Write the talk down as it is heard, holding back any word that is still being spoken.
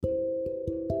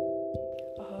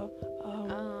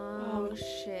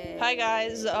Okay. Hi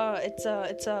guys. You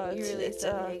really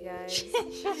said hey guys.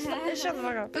 Shut the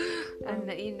fuck up. And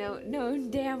no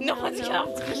damn No well one's no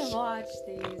gonna one's gonna watch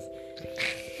these.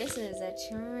 This is a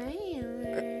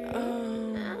trailer.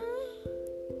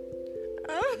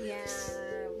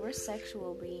 Yeah, we're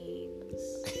sexual beings.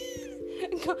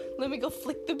 Let me go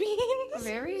flick the beans.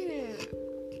 Very.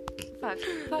 Fuck.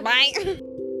 Bye.